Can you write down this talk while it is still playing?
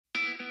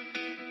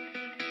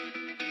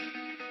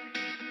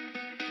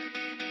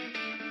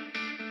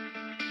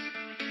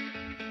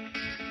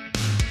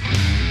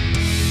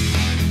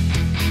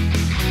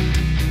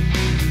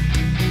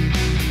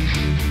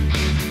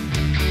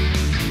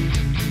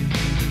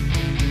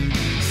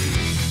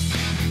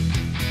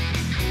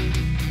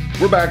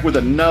We're back with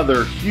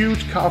another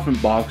huge coffin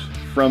box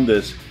from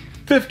this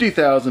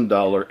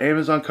 $50,000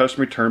 Amazon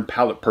custom return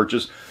pallet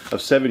purchase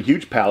of 7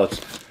 huge pallets,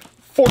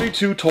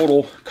 42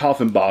 total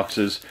coffin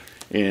boxes,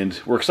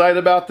 and we're excited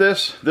about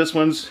this. This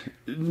one's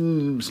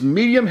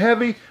medium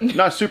heavy,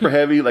 not super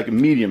heavy, like a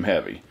medium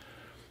heavy.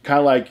 Kind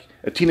of like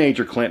a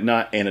teenager Clint,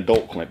 not an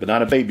adult Clint, but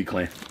not a baby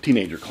Clint,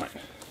 teenager Clint.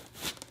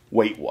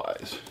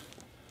 Weight-wise.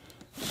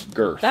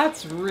 Girth.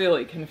 That's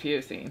really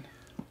confusing.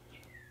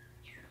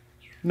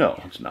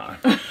 No, it's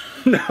not.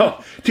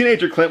 No,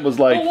 teenager Clint was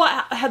like...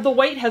 Well, the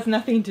weight has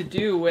nothing to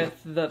do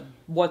with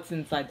what's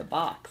inside the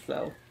box,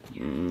 though.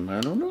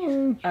 I don't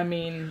know. I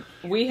mean,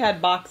 we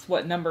had box,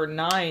 number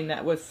 9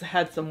 that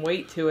had some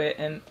weight to it,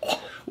 and...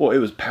 Well, it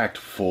was packed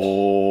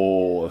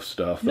full of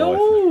stuff, though.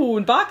 No,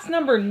 box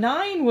number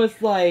 9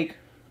 was like...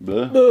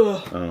 Ugh.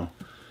 Oh.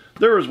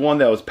 There was one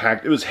that was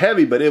packed. It was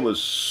heavy, but it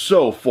was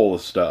so full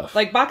of stuff.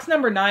 Like, box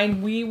number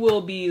 9, we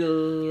will be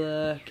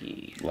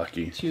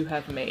lucky to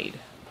have made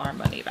our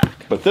money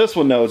back. But this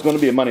one, though, is going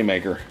to be a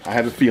moneymaker. I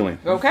have a feeling.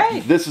 Okay.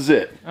 This is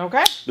it.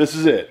 Okay. This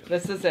is it.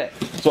 This is it.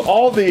 So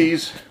all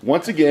these,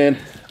 once again,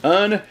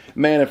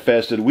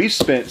 unmanifested. We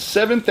spent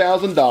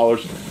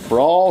 $7,000 for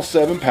all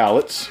 7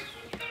 pallets.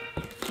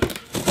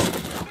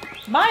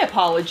 My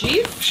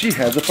apologies. She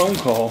has a phone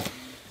call.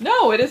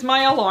 No, it is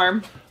my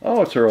alarm.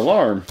 Oh, it's her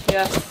alarm.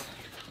 Yes.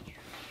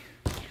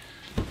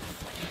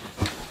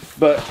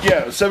 But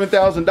yeah,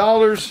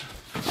 $7,000.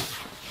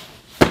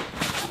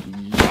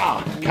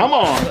 Yeah, come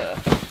on.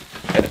 That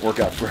didn't work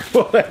out very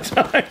well that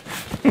time.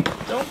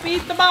 Don't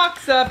beat the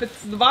box up.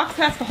 The box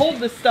has to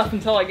hold this stuff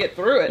until I get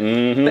through it,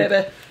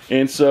 baby.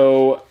 And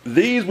so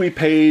these we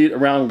paid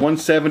around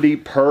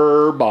 $170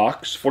 per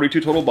box, 42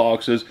 total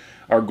boxes.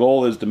 Our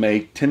goal is to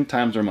make 10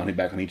 times our money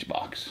back on each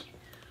box.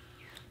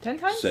 10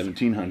 times?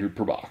 $1,700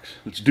 per box.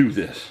 Let's do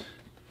this.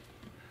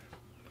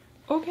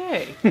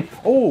 Okay.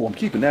 Oh, I'm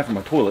keeping that for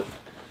my toilet.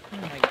 Oh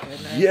my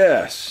goodness.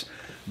 Yes.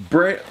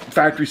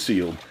 Factory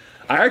sealed.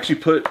 I actually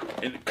put,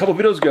 a couple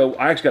videos ago,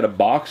 I actually got a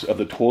box of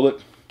the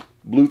toilet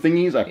blue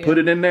thingies. I put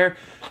it in there.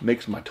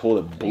 Makes my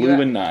toilet blue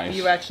and nice.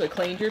 You actually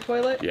cleaned your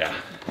toilet? Yeah.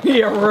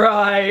 Yeah,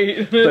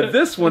 right. But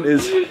this one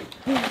is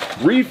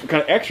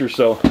kind of extra,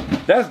 so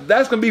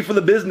that's going to be for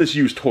the business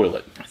use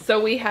toilet.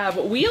 So we have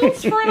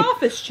wheels for an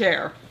office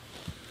chair.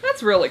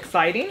 That's real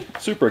exciting.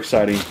 Super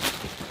exciting.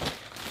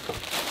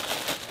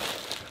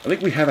 I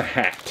think we have a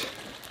hat.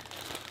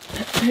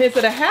 Is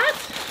it a hat?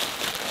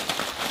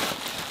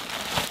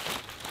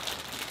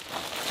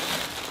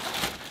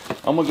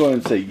 I'm going to go ahead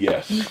and say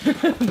yes.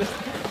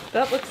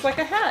 That looks like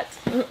a hat.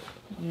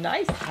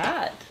 Nice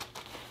hat.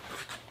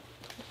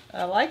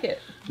 I like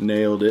it.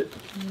 Nailed it.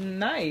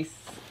 Nice.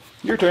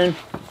 Your turn.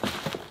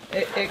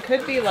 It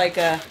could be like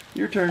a...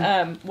 Your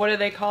turn. What do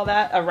they call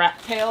that? A rat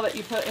tail that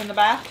you put in the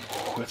back?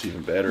 Oh, that's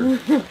even better.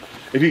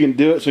 If you can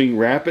do it so you can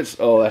wrap it.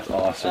 Oh, that's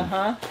awesome.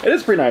 It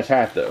is a pretty nice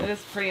hat, though. It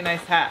is a pretty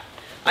nice hat.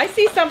 I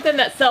see something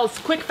that sells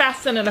quick,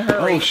 fast, and in a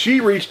hurry. Oh, she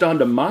reached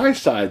onto my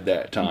side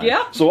that time.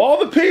 Yep. So all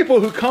the people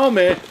who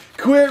comment,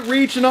 quit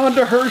reaching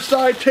onto her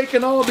side,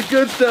 taking all the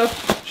good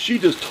stuff. She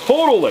just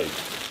totally,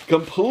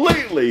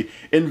 completely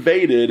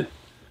invaded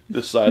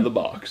this side of the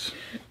box.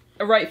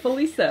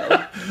 Rightfully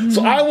so.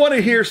 So I want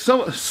to hear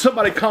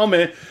somebody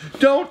comment,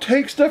 don't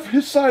take stuff from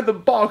his side of the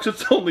box,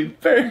 it's only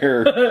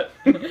fair.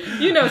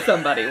 You know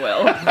somebody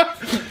will.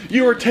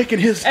 You are taking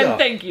his stuff. And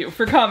thank you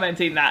for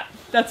commenting that.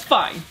 That's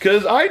fine.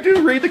 Because I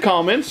do read the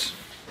comments,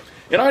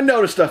 and I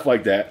notice stuff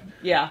like that.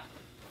 Yeah.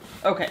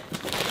 Okay.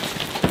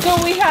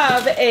 So we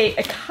have a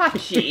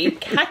kachi.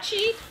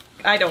 Kachi?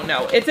 I don't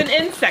know. It's an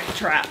insect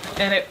trap,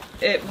 and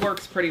it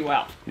works pretty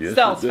well. Yes,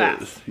 Sells it does.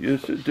 fast.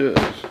 Yes, it does.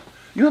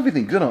 You don't have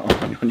anything good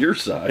on your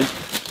side.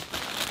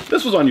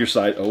 This was on your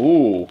side.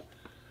 Oh,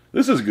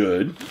 this is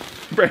good.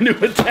 Brand new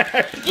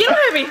attack. You don't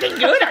have anything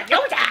good on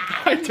your side.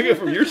 I took it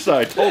from your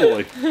side,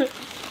 totally.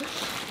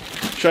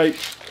 Should I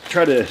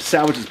try to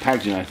salvage this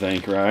packaging, I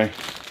think, right?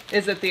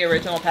 Is it the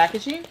original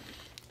packaging?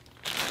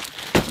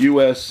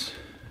 U.S.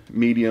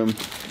 medium.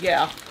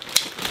 Yeah.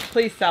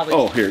 Please salvage.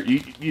 Oh, here.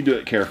 You do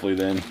it carefully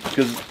then.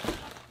 Because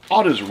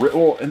I'll just rip.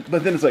 Well,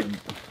 but then it's like,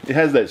 it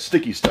has that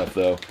sticky stuff,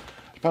 though.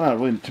 Probably not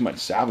really too much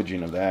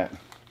salvaging of that.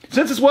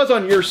 Since this was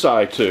on your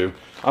side, too,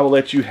 I will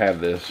let you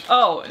have this.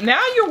 Oh, now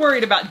you're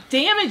worried about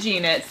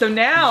damaging it, so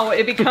now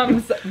it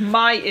becomes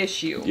my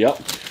issue.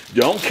 Yep.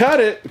 Don't cut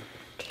it.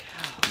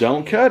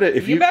 Don't cut it.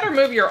 If you better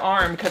move your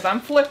arm, because I'm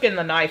flicking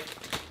the knife.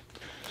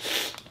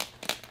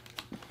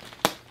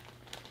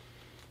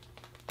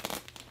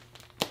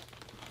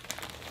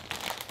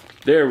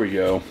 There we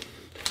go.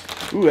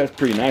 Ooh, that's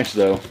pretty nice,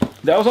 though.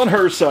 That was on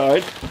her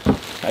side.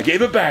 I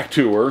gave it back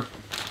to her.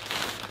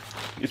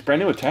 It's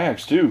brand new with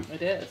tags, too.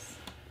 It is.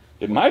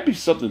 It might be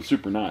something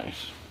super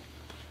nice.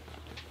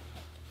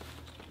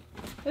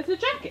 It's a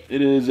jacket.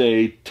 It is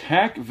a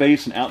tack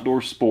vase and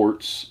outdoor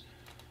sports.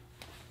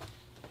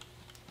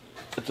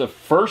 It's a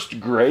first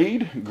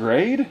grade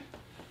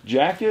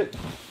jacket.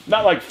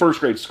 Not like first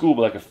grade school,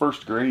 but like a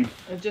first grade.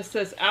 It just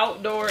says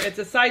outdoor. It's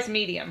a size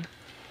medium.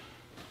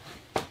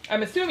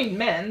 I'm assuming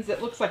men's.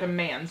 It looks like a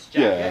man's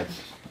jacket.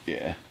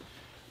 Yeah.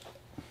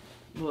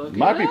 Look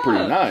Might it be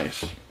pretty up.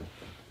 nice.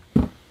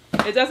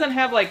 It doesn't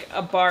have like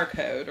a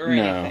barcode or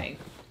anything.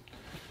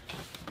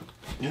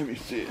 Let me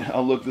see.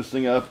 I'll look this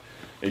thing up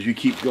as you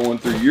keep going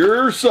through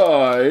your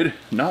side,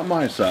 not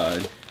my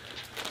side.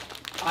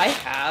 I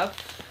have.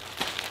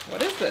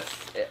 What is this?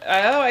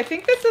 Oh, I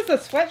think this is a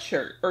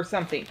sweatshirt or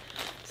something.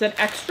 It's an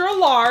extra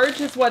large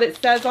is what it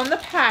says on the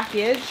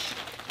package.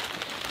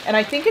 And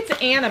I think it's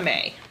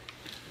anime.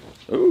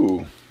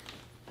 Ooh.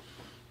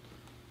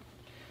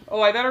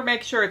 Oh, I better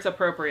make sure it's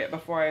appropriate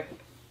before I...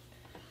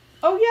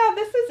 Oh yeah,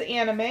 this is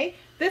anime.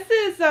 This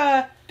is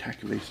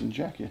Calculation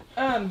jacket.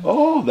 um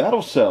Oh,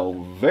 that'll sell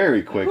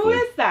very quickly. who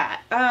is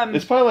that?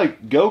 It's probably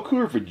like Goku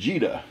or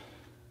Vegeta.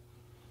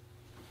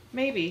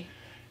 Maybe.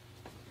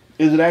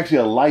 Is it actually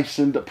a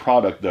licensed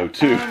product though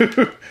too?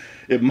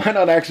 It might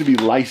not actually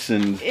be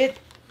licensed.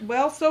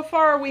 Well, so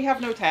far we have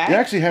no tag. It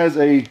actually has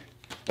a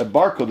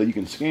barcode that you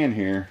can scan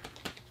here.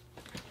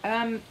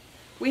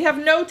 We have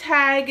no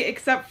tag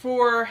except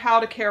for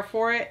how to care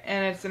for it,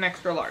 and it's an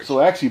extra large.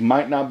 So it actually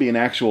might not be an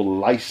actual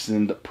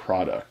licensed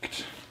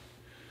product.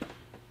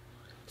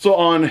 So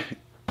on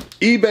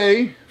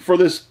eBay for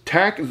this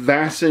Tac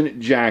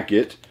Vassin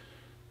jacket,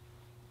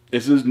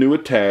 this is new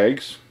at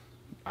tags.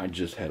 I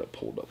just had it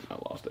pulled up and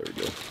I lost. There we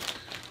go.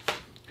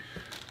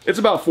 It's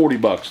about 40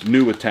 bucks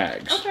new with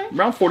tags. Okay.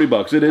 Around 40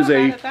 bucks. It is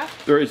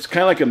it's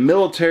kind of like a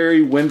military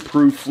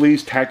windproof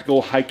fleece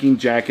tactical hiking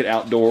jacket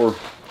outdoor.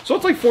 So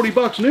it's like 40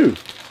 bucks new.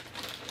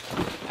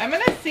 I'm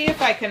gonna see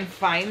if I can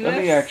find this.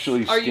 Let me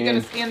actually Are you scan.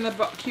 gonna scan the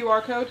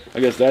QR code? I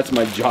guess that's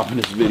my job in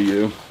this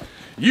video.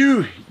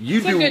 You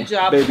It's do a good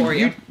job baby, for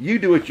you. You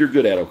do what you're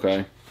good at,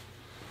 okay?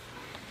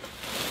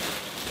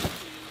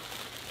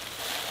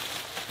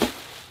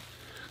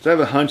 So I have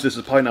a hunch this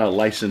is probably not a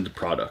licensed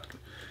product.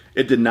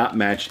 It did not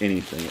match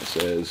anything, it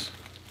says.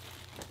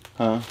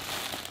 Huh?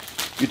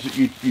 You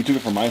took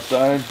it from my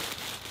side?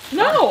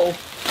 No!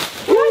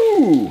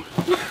 Ooh!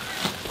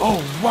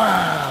 Oh,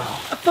 wow!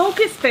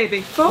 Focus,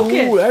 baby,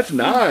 focus! Ooh, that's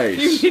nice!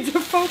 You need to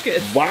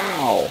focus.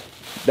 Wow!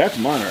 That's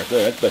mine right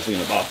there. That's the best thing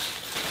in the box.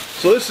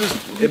 So this is,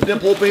 if they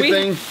pull up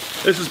anything,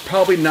 this is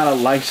probably not a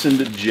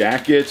licensed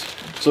jacket.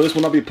 So this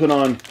will not be put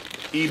on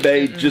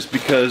eBay just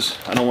because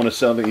I don't want to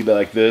sell something on eBay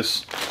like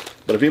this.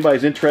 But if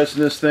anybody's interested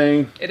in this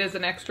thing, it is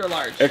an extra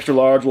large. Extra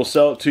large, we'll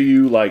sell it to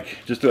you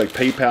like just through like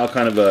PayPal,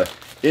 kind of a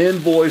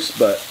invoice.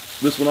 But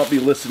this will not be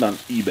listed on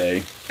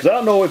eBay because I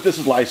don't know if this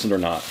is licensed or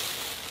not.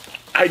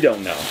 I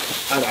don't know.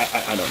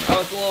 I don't know. I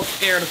was a little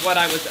scared of what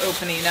I was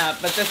opening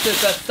up, but this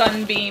is a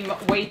Sunbeam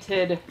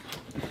weighted,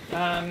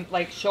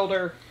 like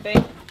shoulder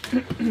thing.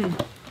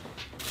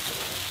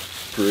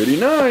 Pretty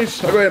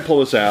nice. I'll go ahead and pull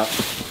this out.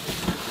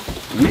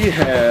 We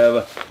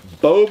have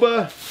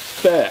Boba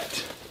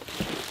Fett.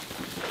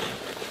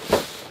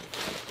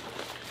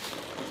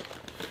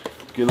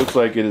 Okay, it looks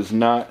like it is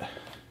not.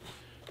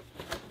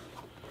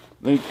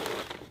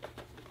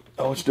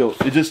 Oh, it's still.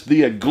 It just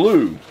the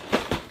glue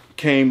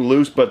came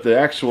loose, but the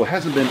actual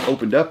hasn't been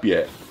opened up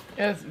yet.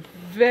 It's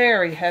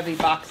very heavy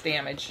box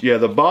damage. Yeah,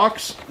 the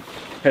box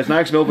has not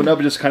actually been opened up.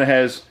 It just kind of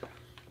has.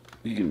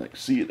 You can like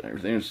see it.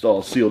 Everything is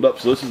all sealed up.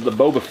 So this is the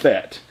Boba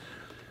Fett,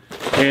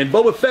 and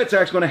Boba Fett's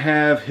actually going to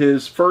have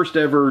his first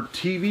ever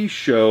TV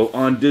show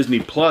on Disney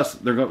Plus.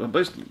 They're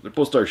supposed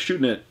to start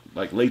shooting it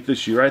like late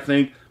this year, I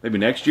think, maybe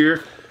next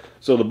year.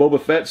 So the Boba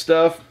Fett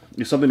stuff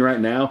is something right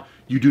now.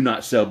 You do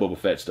not sell Boba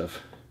Fett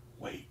stuff.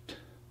 Wait.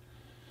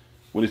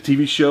 When his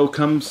TV show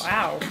comes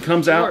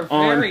out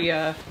on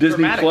very,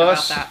 Disney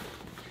Plus,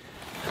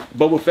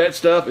 Boba Fett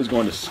stuff is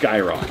going to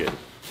skyrocket.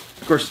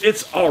 Of course,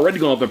 it's already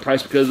going up in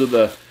price because of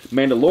the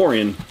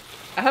Mandalorian.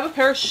 I have a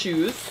pair of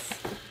shoes.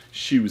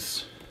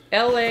 Shoes.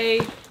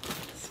 LA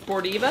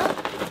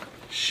Sportiva?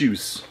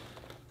 Shoes.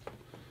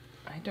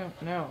 I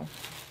don't know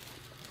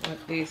what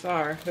these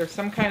are. They're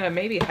some kind of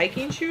maybe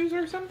hiking shoes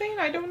or something?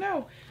 I don't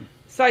know.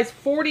 Size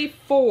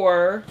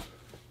 44.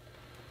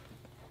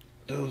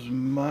 Those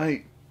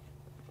might...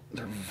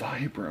 They're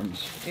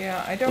Vibrams.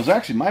 Yeah, I don't... Those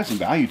actually might have some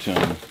value to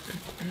them.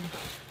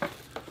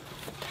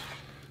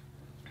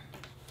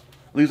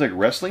 Are these like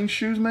wrestling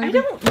shoes, maybe? I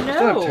don't know. They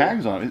still have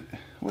tags on it.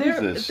 What is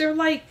this? They're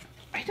like...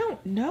 I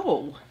don't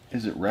know.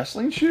 Is it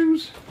wrestling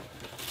shoes?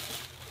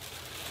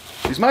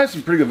 These might have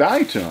some pretty good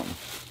value to them.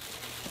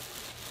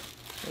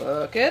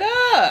 Look it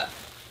up.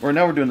 Or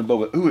now we're doing the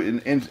Boba. Ooh,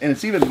 and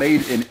it's even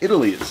made in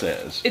Italy, it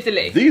says.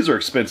 Italy. These are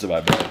expensive,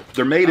 I bet.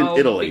 They're made in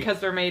Italy. Because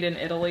they're made in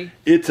Italy?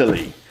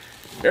 Italy.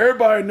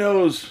 Everybody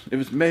knows if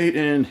it's made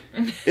in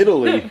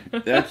Italy,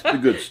 that's the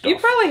good stuff. You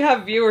probably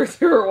have viewers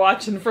who are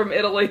watching from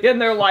Italy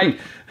and they're like,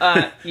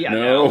 yeah,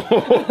 no.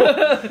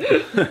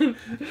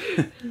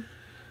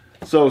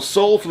 So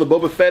sold for the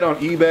Boba Fett on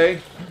eBay,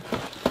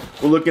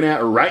 we're looking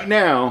at right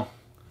now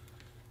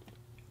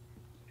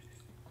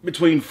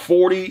between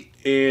 40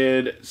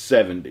 and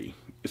 70.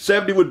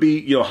 70 would be,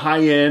 you know,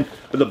 high end,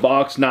 but the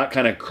box not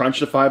kind of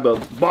crunchified,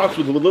 but box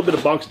with a little bit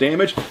of box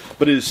damage,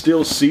 but it is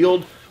still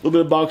sealed. A little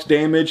bit of box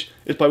damage.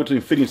 It's probably between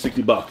 50 and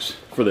 60 bucks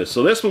for this.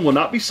 So this one will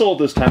not be sold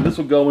this time. This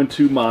will go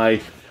into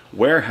my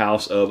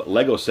warehouse of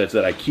Lego sets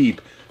that I keep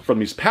from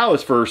these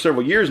pallets for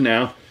several years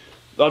now.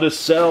 They'll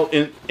just sell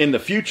in the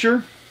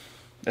future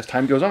as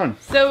time goes on.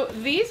 So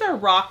these are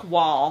rock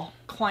wall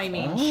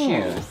climbing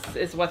shoes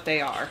is what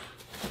they are.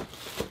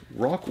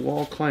 Rock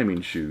wall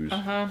climbing shoes.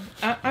 I'm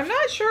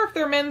not sure if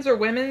they're men's or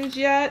women's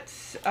yet.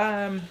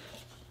 Well,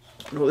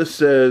 this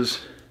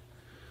says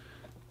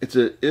it's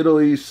an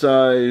Italy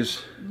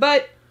size.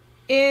 But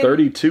in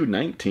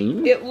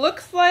 32.19. it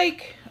looks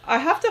like I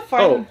have to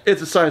find. Oh,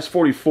 it's a size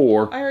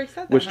 44. I already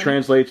said that. Which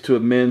translates to a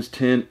men's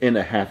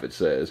 10.5. It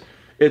says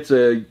it's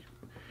a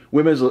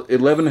women's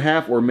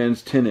 11.5 or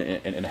men's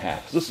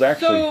 10.5. This is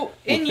actually so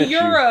in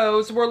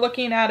euros we're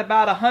looking at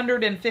about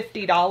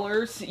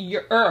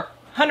 $150.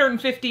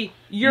 150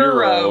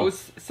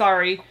 euros.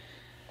 Sorry.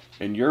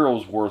 And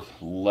euros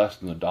worth less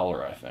than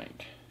 $1, I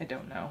think. I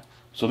don't know.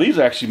 So these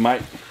actually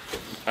might.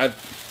 I'll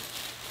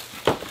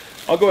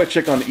go ahead and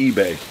check on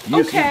eBay.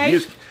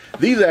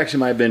 These actually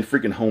might have been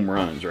freaking home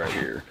runs right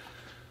here.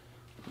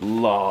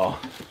 La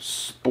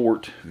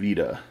Sport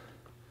Vita.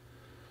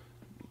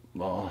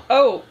 La.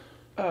 Oh,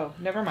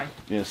 never mind.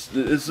 Yes,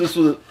 this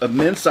was a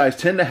men's size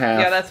 10.5.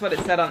 Yeah, that's what it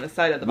said on the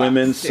side of the box.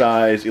 Women's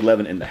size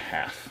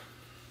 11.5.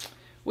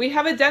 We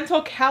have a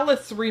dental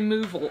callus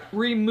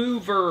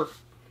remover,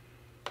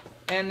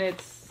 and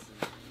it's.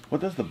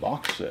 What does the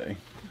box say?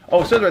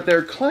 Oh, it says right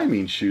there,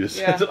 climbing shoes.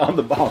 It says it on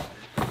the box.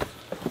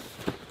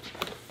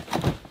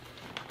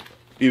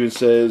 Even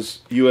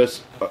says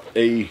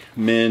USA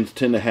men's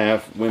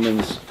 10.5,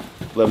 women's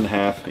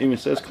 11.5. Even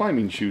says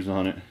climbing shoes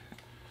on it.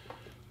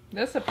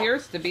 This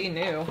appears to be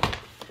new.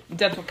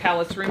 Dental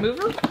callus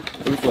remover.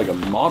 It looks like a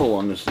model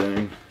on this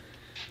thing.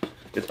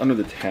 It's under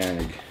the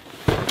tag.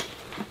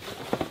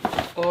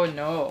 Oh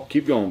no.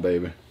 Keep going,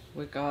 baby.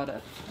 We got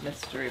a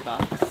mystery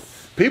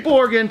box. People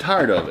are getting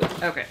tired of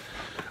it. Okay.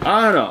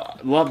 I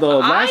don't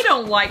know. I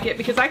don't like it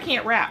because I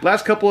can't wrap.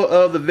 Last couple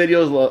of the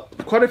videos,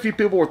 quite a few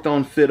people were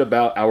throwing fit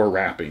about our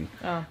wrapping,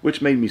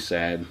 which made me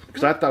sad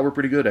because I thought we were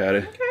pretty good at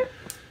it. Okay.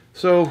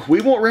 So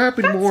we won't wrap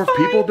anymore if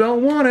people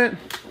don't want it.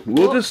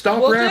 We'll just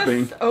stop wrapping.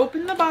 We'll just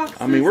open the boxes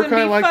we're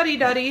kind of like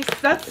fuddy-duddies.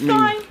 That's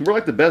fine. We're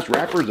like the best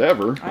rappers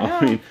ever.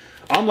 I mean,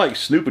 I'm like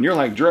Snoop and you're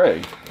like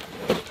Dre.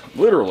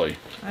 Literally.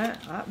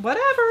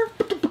 Whatever.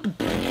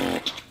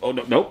 Oh,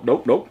 nope.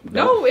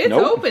 No, it's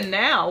open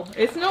now.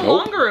 It's no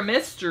longer a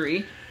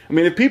mystery. I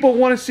mean, if people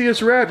want to see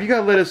us rap, you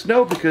gotta let us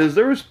know because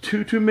there was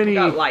too many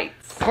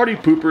party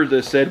poopers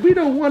that said, we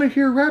don't want to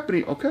hear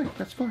rapping. Okay,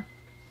 that's fine.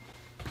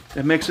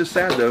 That makes us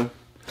sad, though.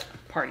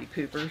 Party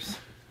poopers.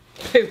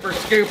 Pooper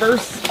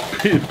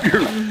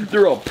scoopers.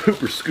 They're all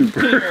pooper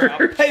scoopers. They're all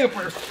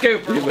pooper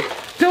scoopers. Yeah,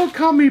 don't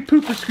call me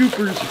pooper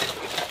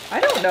scoopers.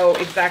 I don't know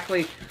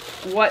exactly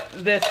what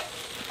this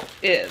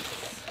is.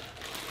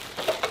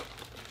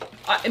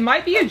 It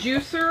might be a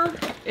juicer.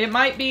 It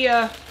might be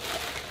a...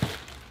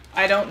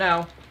 I don't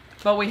know.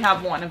 But we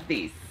have one of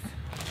these.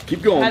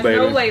 Keep going, baby.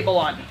 Has no label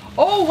on.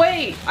 Oh,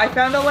 wait. I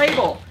found a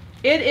label.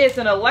 It is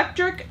an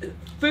electric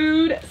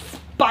food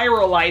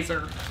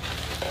spiralizer.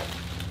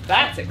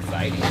 That's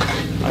exciting.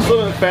 I still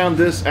haven't found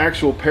this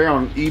actual pair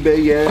on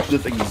eBay yet.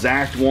 This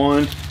exact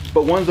one.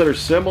 But ones that are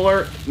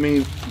similar, I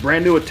mean,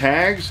 brand new with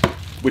tags,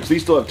 which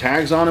these still have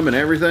tags on them and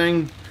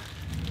everything.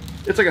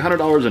 It's like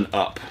 $100 and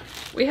up.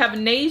 We have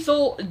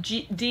nasal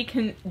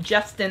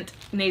decongestant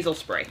nasal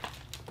spray.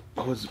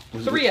 Oh, was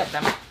 3 of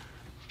them.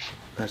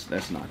 That's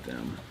not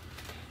them.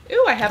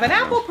 Ooh, I have an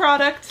Apple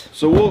product.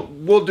 So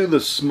we'll do the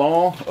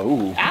small.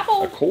 Oh,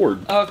 Apple. A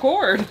cord. A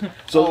cord.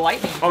 So a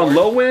lightning cord. On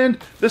low end,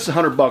 this is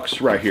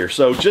 $100 right here.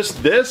 So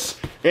just this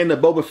and the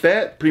Boba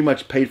Fett pretty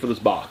much paid for this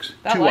box.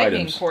 That 2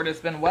 lightning items. cord has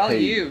been well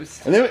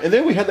used. And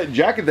then we had that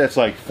jacket that's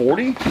like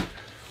 $40.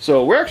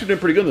 So we're actually doing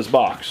pretty good in this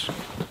box.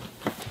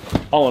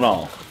 All in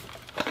all.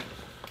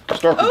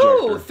 Star projector.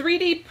 Oh,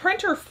 3D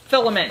printer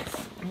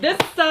filaments. This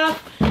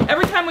stuff,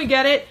 every time we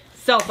get it,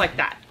 sells like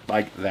that.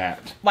 Like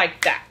that.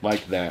 Like that.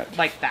 Like that.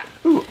 Like that.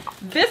 Ooh.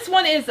 This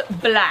one is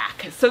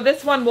black, so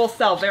this one will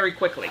sell very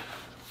quickly.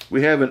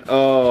 We have an,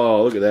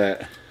 oh, look at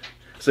that.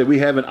 So we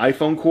have an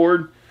iPhone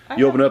cord.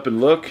 You open up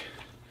and look.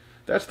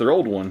 That's their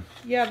old one.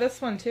 Yeah,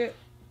 this one too.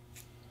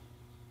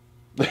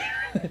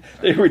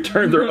 They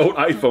returned their old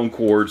iPhone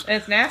cords. And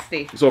it's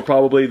nasty. So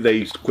probably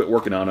they quit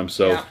working on them,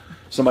 so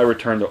somebody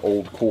returned their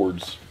old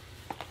cords.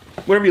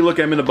 Whenever you look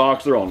at them in the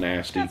box, they're all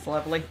nasty. That's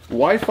lovely.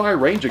 Wi-Fi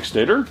range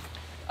extender.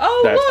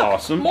 Oh, that's look,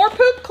 awesome. More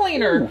poop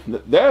cleaner.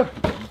 Ooh, that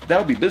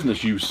would be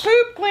business use.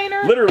 Poop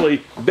cleaner.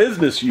 Literally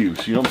business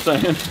use. You know what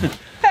I'm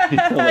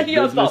saying?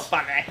 You're so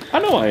funny. I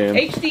know I am.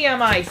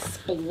 HDMI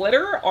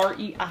splitter,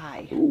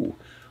 REI. Ooh,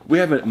 we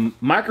have a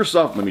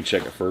Microsoft. Let me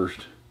check it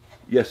first.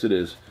 Yes, it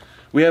is.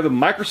 We have a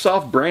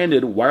Microsoft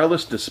branded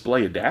wireless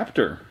display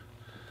adapter.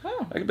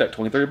 Oh. I get that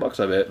 $20-30,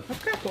 I bet.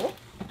 Okay, cool.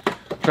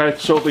 Try to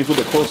show things a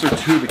little bit closer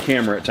to the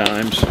camera at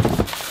times.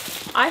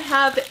 I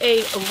have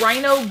a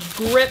Rhino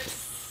Grips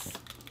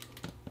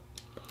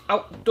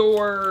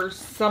outdoor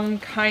some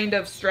kind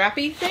of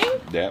strappy thing.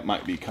 That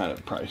might be kind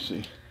of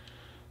pricey.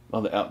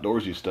 All the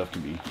outdoorsy stuff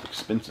can be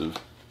expensive.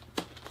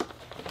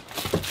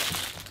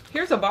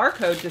 Here's a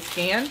barcode to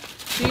scan.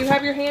 Do you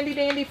have your handy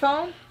dandy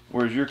phone?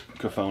 Where's your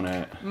phone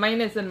at?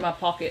 Mine is in my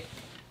pocket.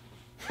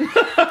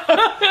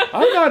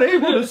 I'm not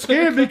able to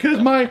scan because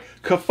my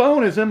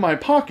phone is in my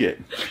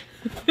pocket.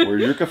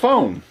 Where's your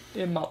phone?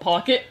 In my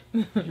pocket.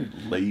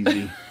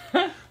 Lazy.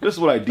 This is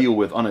what I deal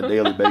with on a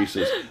daily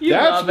basis. You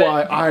That's love it.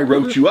 why I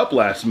wrote you up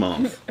last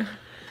month.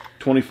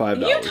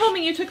 $25. You told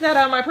me you took that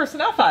out of my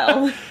personnel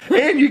file.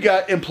 And you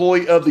got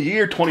Employee of the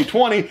Year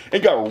 2020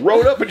 and got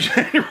wrote up in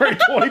January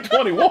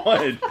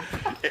 2021.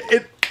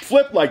 It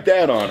flipped like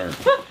that on her.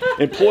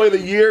 Employee of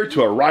the Year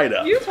to a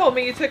write-up. You told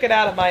me you took it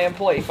out of my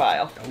employee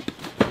file.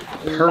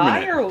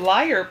 Permanent. Liar,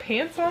 liar,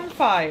 pants on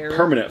fire.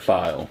 Permanent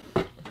file.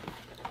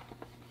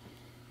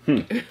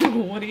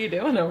 What are you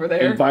doing over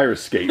there?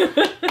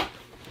 Enviroscape.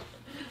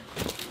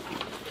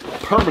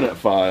 Permanent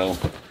file.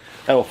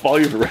 That'll follow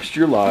you the rest of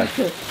your life.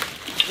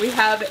 We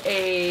have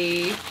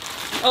a...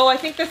 Oh, I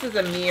think this is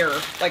a mirror.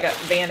 Like a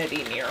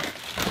vanity mirror.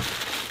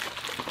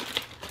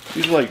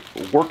 These are like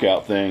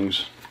workout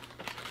things.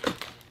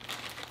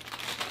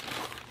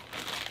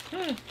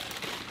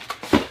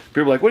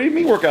 People are like, what do you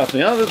mean workout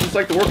thing? Oh, this is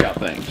like the workout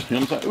things. You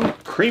know what I'm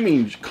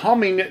saying? Ooh,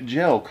 calming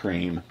gel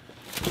cream.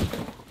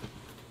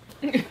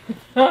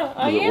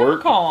 I am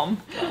work? calm.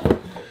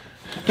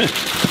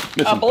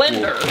 A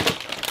blender.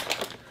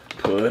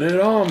 Put it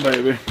on,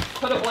 baby.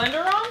 Put a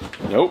blender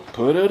on? Nope,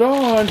 put it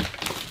on.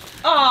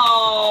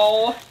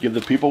 Oh. Give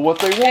the people what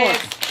they want.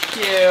 It's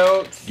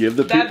cute. Give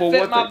the people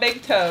that fit what my they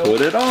big toe.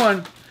 Put it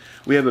on.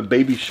 We have a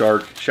baby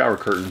shark shower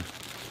curtain.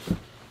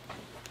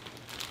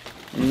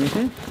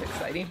 That's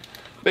exciting.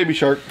 Baby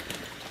shark.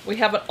 We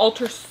have an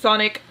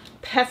ultrasonic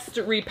pest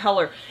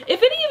repeller.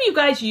 If any of you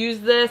guys use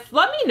this,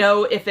 let me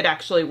know if it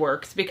actually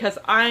works, because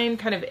I'm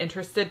kind of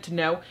interested to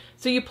know.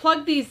 So you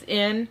plug these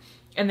in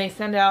and they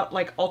send out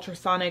like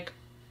ultrasonic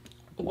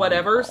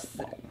whatevers.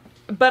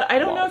 But I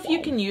don't know if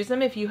you can use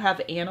them if you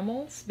have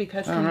animals,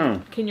 because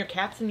can your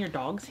cats and your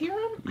dogs hear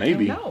them?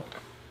 Maybe.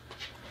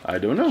 I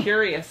don't know.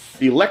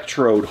 Curious.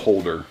 Electrode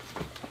holder.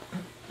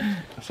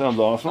 That sounds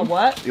awesome. A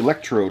what?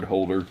 Electrode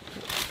holder.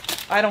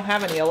 I don't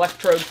have any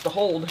electrodes to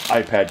hold.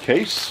 iPad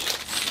case.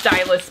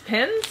 Stylus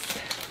pins.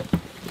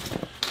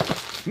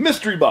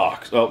 Mystery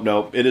box. Oh,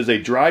 no. It is a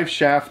drive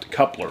shaft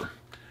coupler.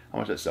 How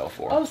much does that sell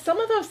for? Oh, some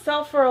of those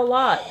sell for a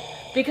lot.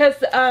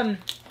 Because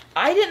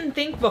I didn't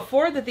think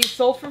before that these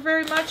sold for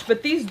very much,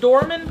 but these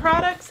Dorman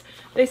products,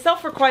 they sell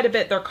for quite a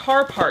bit. They're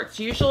car parts,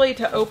 usually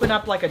to open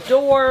up like a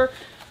door.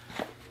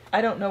 I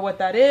don't know what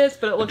that is,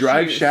 but it looks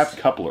drive used. shaft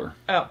coupler.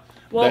 Oh,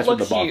 well, that's it what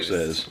looks the box used.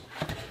 says.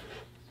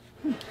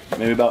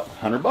 Maybe about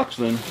 $100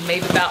 then.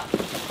 Maybe about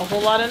a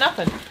whole lot of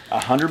nothing.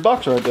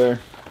 $100 right there.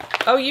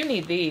 Oh, you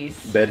need these.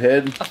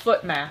 Bedhead. A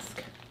foot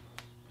mask.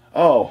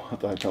 Oh, I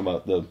thought you were talking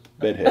about the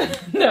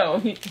bedhead.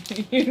 No,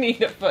 you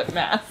need a foot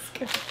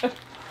mask.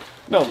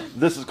 No,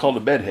 this is called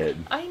a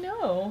bedhead. I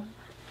know.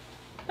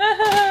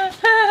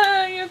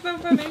 You're so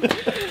funny.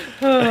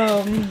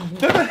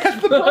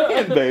 That's the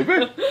brand,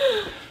 baby.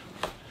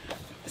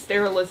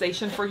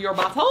 Sterilization for your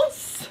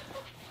bottles.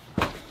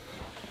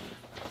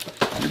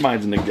 Your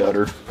mind's in the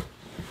gutter.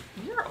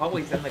 You're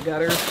always in the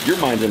gutter. Your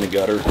mind's in the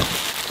gutter.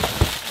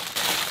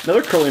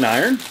 Another curling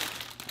iron.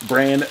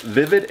 Brand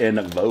Vivid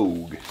and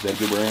Vogue. Is that a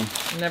good brand?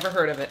 Never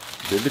heard of it.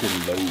 Vivid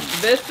and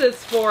Vogue. This is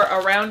for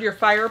around your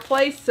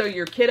fireplace so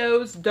your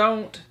kiddos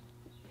don't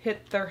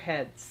hit their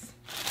heads.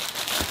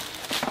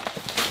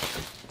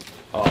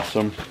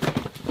 Awesome.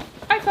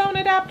 iPhone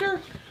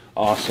adapter.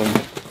 Awesome.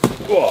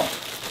 Whoa.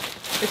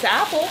 It's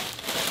Apple.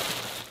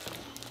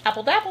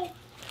 Apple dapple.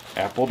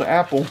 Apple to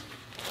apple.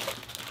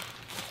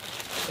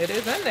 It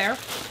is in there.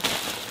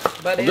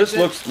 But Well,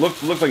 this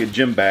looks like a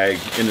gym bag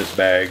in this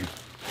bag.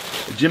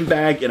 A gym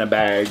bag in a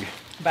bag.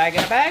 Bag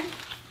in a bag?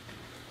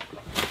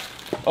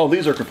 Oh,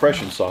 these are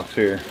compression socks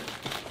here.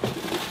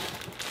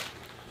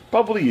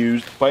 Probably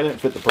used. Probably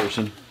didn't fit the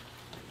person.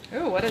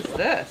 Ooh, what is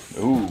this?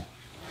 Ooh. Let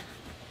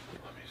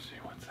me see,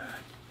 what's that?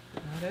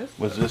 What is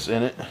Was this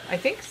in it? I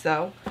think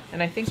so.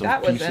 And I think Some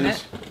that was in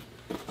pieces? it.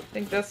 I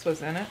think this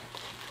was in it.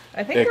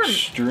 I think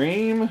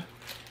Extreme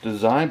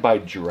designed by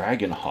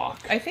Dragonhawk.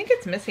 I think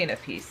it's missing a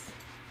piece.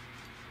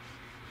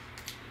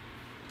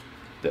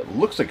 That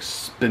looks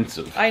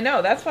expensive. I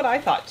know, that's what I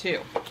thought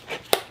too.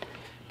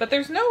 But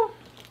there's no...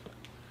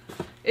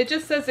 It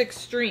just says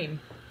extreme.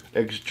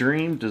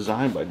 Extreme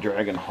designed by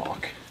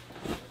Dragonhawk.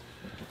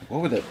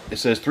 What would that? It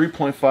says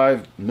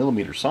 3.5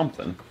 millimeter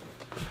something.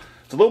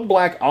 It's a little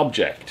black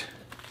object.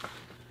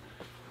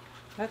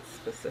 That's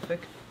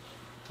specific.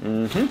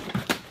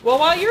 Mm-hmm. Well,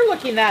 while you're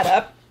looking that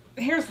up,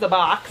 here's the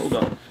box. Hold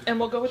on. And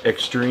we'll go with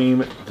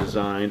Extreme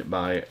designed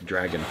by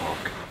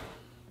Dragonhawk.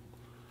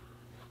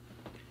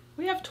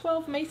 We have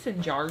 12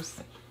 mason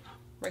jars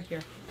right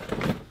here.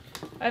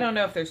 I don't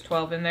know if there's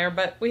 12 in there,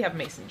 but we have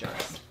mason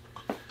jars.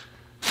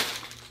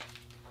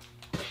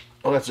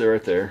 Oh, that's it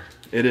right there.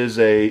 It is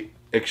a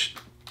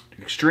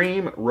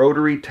extreme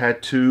rotary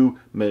tattoo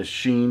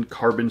machine,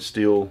 carbon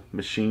steel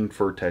machine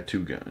for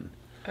tattoo gun.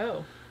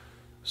 Oh.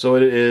 So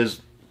it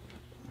is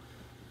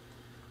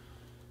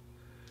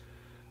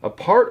a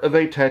part of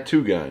a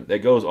tattoo gun that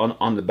goes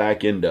on the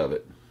back end of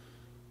it.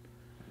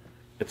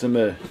 It's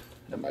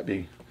That might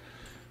be.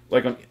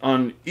 Like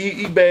on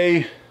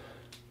eBay,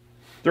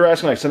 they're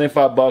asking like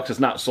 $75. It's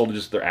not sold,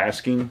 just they're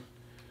asking.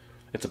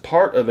 It's a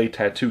part of a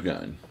tattoo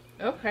gun.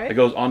 Okay. It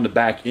goes on the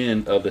back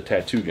end of the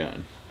tattoo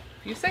gun.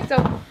 You think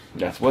so?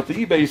 That's what the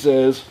eBay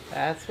says.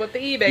 That's what the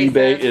eBay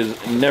eBay says.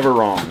 is never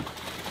wrong.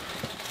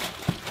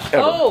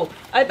 Ever. Oh,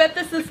 I bet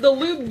this is the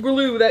lube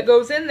glue that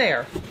goes in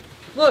there.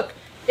 Look,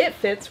 it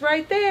fits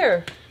right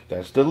there.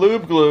 That's the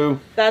lube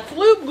glue. That's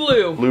lube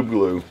glue. Lube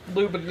glue.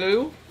 Lube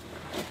glue.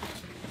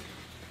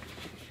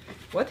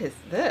 What is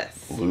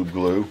this? Lube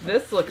glue.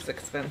 This looks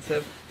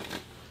expensive.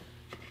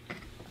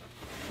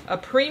 A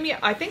premium,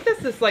 I think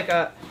this is like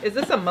a, is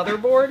this a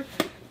motherboard?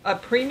 A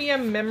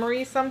premium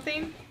memory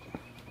something?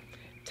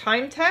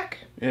 Time Tech?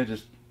 Yeah,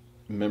 just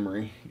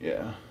memory,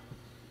 yeah.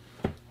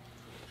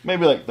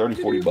 Maybe like 30,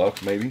 40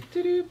 bucks, maybe.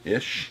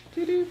 Ish.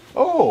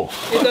 Oh!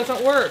 It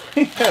doesn't work.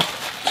 He has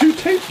 2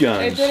 tape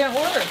guns. It didn't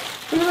work.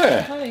 Look at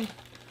that. Honey,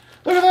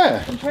 Look at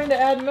that. I'm trying to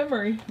add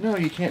memory. No,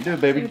 you can't do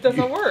it, baby. It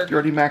doesn't work.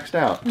 You're already maxed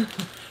out.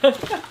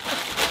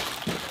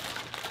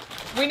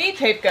 We need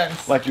tape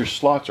guns. Like your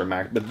slots are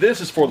maxed. But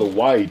this is for the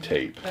wide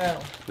tape. Oh.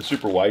 The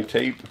super wide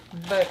tape.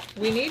 But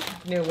we need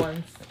new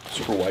ones.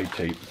 Super wide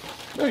tape.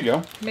 There you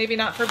go. Maybe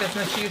not for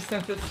business use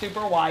since it's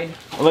super wide.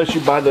 Unless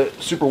you buy the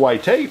super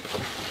wide tape.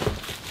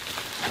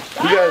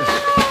 You guys,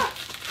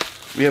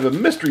 we have a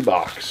mystery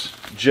box.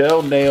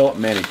 Gel nail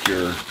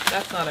manicure.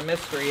 That's not a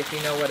mystery if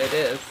you know what it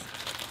is.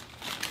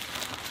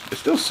 It's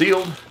still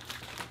sealed.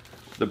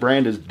 The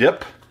brand is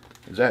Dip.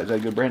 Is that a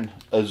good brand?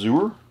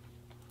 Azure?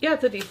 Yeah,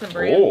 it's a decent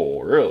brand.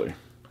 Oh, really?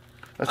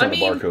 That's not a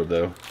barcode,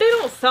 though. They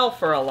don't sell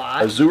for a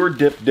lot. Azure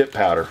Dip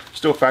powder.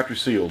 Still factory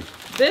sealed.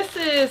 This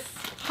is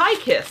High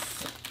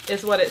Kiss,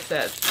 is what it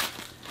says.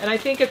 And I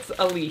think it's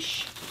a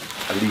leash.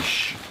 A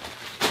leash.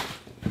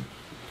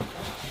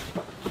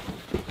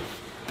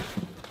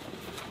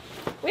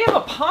 We have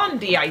a pond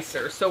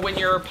de-icer, so when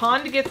your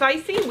pond gets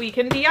icy, we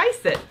can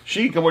de-ice it.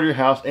 She can come over to your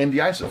house and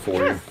de-ice it for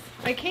Yes, you.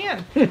 I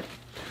can.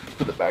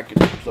 Put it back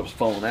in. Stuff's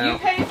falling out. You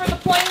pay for the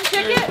plane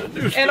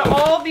ticket and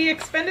all the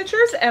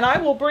expenditures, and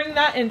I will bring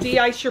that and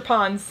de-ice your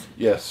ponds.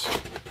 Yes.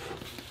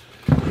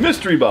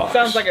 Mystery box.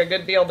 Sounds like a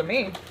good deal to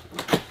me.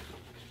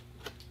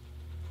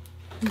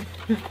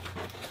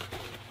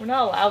 We're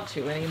not allowed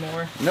to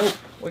anymore. Nope.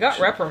 We got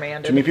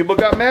reprimanded. Too many people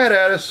got mad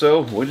at us,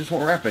 so we just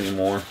won't wrap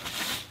anymore.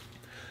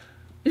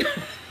 What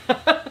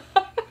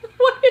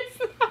is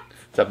that?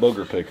 It's a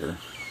booger picker.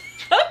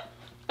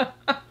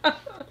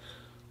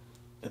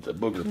 It's a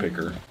booger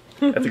picker.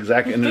 That's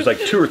exactly, and there's like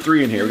 2 or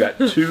 3 in here. We got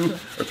 2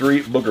 or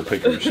 3 booger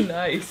pickers.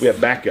 Nice. We have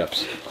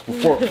backups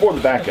for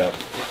the backup.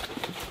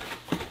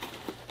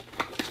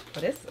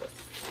 What is this?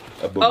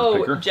 A booger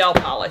picker. Oh, gel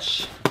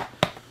polish.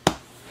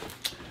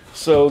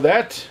 So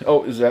that,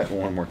 oh, is that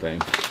one more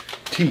thing?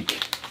 Teak.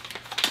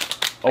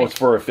 Oh, it's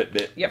for a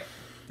Fitbit. Yep.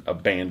 A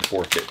band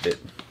for a Fitbit.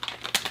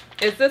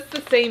 Is this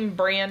the same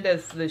brand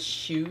as the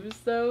shoes,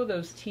 though?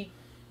 Those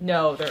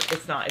No,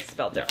 it's not. It's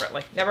spelled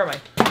differently. Never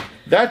mind.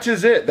 That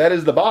is it. That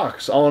is the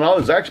box. All in all,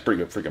 it's actually a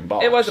pretty good freaking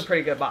box. It was a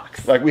pretty good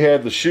box. Like, we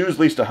had the shoes, at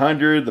least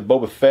 100. The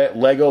Boba Fett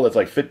Lego, that's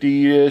like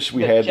 50-ish.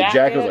 We had the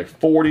jacket, was like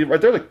 40.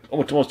 Right there, like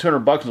almost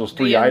 $200 in those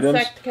 3 items. The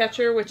insect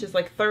catcher, which is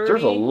like 30.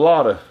 There's a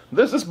lot of...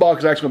 This box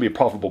is actually going to be a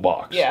profitable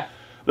box. Yeah.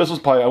 This was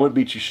probably... I wouldn't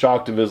be too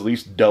shocked if it was at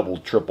least double,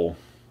 triple.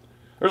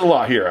 There's a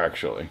lot here,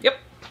 actually. Yep.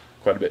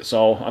 Quite a bit.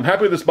 So, I'm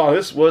happy with this box.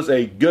 This was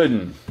a good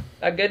one.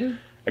 A good one?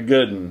 A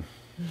good one.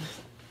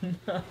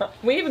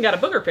 We even got a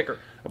booger picker.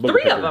 A booger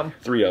 3 picker. of them.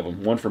 3 of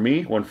them. One for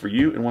me, one for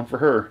you, and one for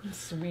her.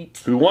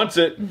 Sweet. Who wants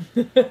it?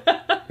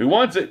 Who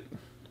wants it?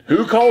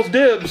 Who calls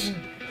dibs?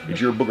 It's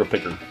your booger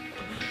picker.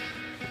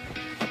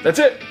 That's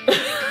it.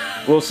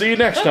 We'll see you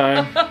next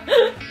time.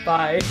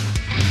 Bye.